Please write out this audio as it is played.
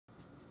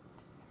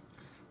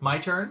My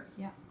turn?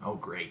 Yeah. Oh,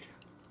 great.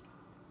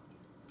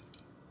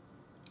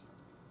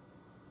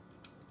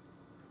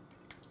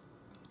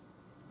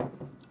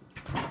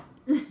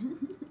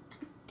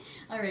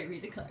 Alright,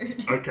 read a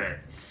card. Okay.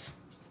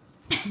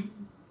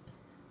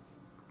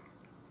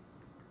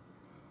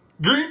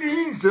 Green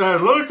beans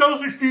have low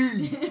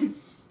self-esteem.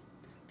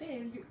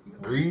 Babe, you're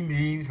Green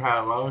beans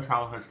have low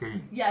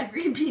self-esteem. Yeah,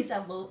 green beans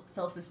have low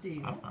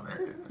self-esteem. Oh,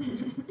 there it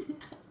is.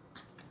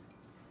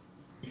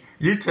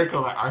 You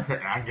tickle my armpit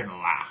and I'm gonna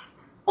laugh.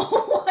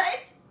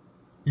 What?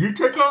 You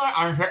tickle my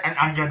armpit and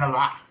I'm gonna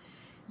laugh.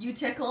 You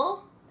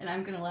tickle, and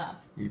I'm gonna laugh.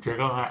 You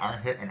tickle my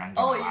armpit and I'm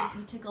gonna Oh, laugh.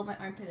 you tickle my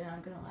armpit, and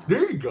I'm gonna laugh.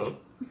 There you go.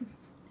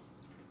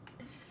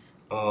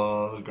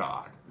 Oh,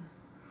 God.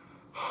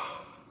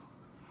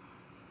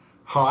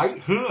 Hi,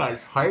 who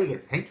has played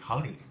with pink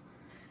ponies?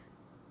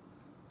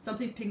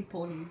 Something pink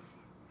ponies.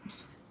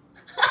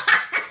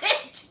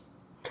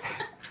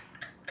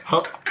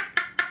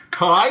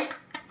 Hi,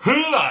 who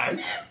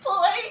has...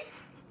 Polite.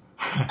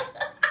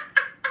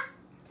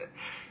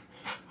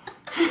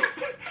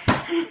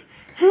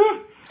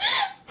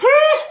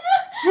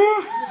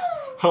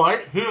 Hi,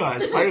 who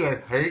has played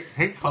with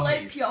pink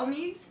Polite ponies?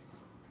 peonies.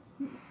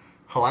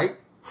 Hi,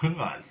 who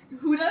has...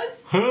 Who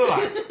does? Who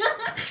has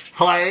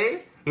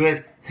played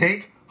with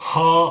pink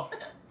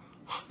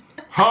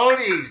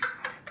ponies?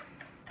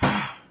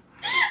 I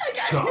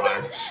can't do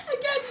God. that. I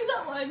can't do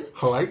that one.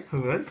 Hi,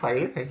 who has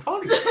played with pink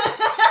ponies?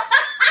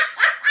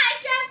 I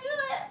can't do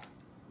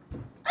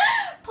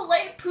it.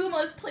 Polite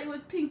pumas play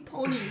with pink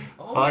ponies.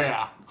 Oh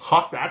yeah,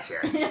 fuck that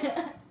shit.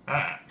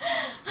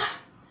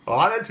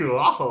 Wanted to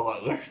waffle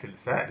what wished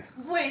instead.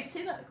 Wait,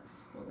 say that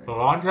slower.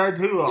 Wanted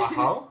to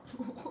waffle,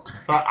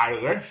 but I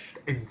wished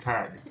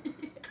instead.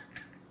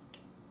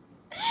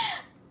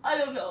 I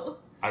don't know.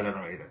 I don't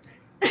know either.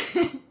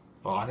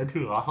 Wanted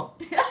to waffle,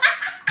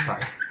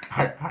 but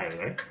I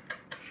wished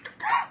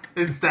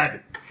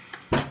instead.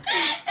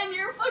 And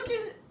you're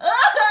fucking.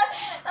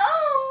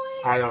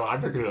 Oh my. I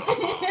wanted to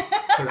waffle,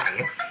 but I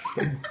wished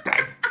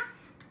instead.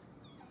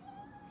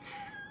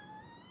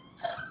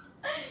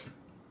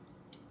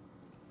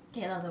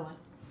 Okay, another one.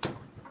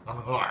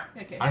 One more.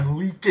 Okay. I'm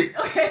leaking.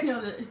 Okay, no,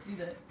 let's do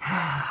that.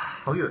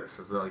 Look at this.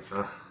 It's like,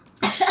 no,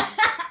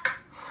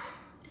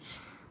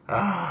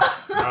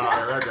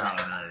 I read that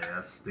one already.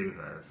 That's stupid.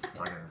 It's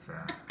fucking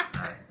insane.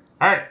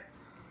 Alright.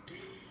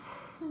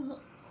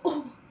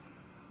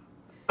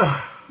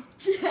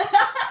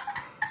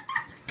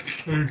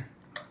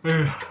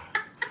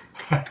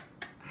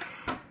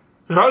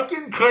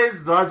 Drunken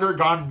quiz, those are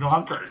gone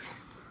bonkers.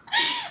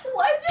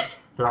 What?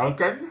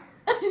 Drunken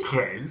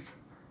quiz,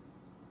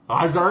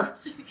 those are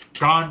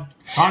gone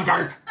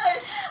bonkers.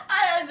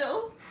 I don't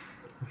know.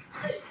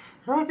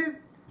 Drunken,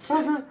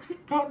 those are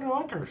gone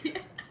bonkers.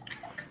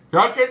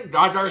 Drunken,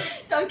 those are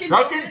Dunkin'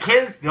 drunken Donuts.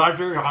 quiz,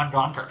 those are gone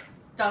bonkers.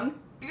 Dunk.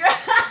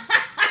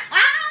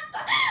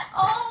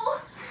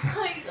 Oh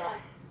my god.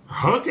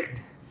 Drunken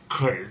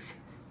quiz,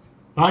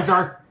 those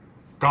are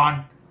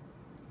gone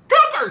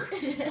bonkers.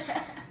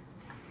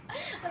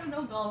 I don't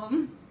know,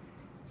 Gollum.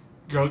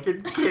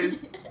 Drunken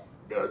quiz,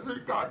 those are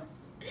gone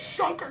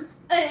bonkers.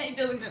 I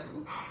don't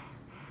know.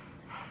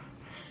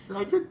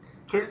 Drunken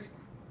quiz,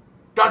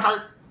 those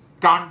are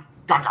gone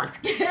bonkers.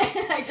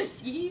 I just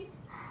see.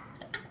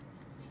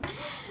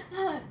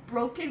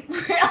 Broken.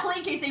 All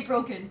in case they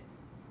broken.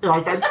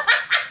 Drunken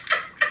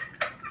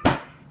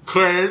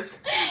quiz,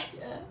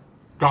 Yeah.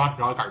 gone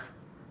bonkers.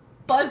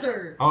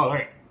 Buzzer. Oh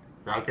wait,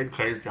 drunken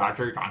quiz, those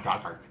are gone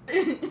bonkers.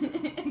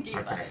 Okay,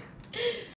 Okay. bye.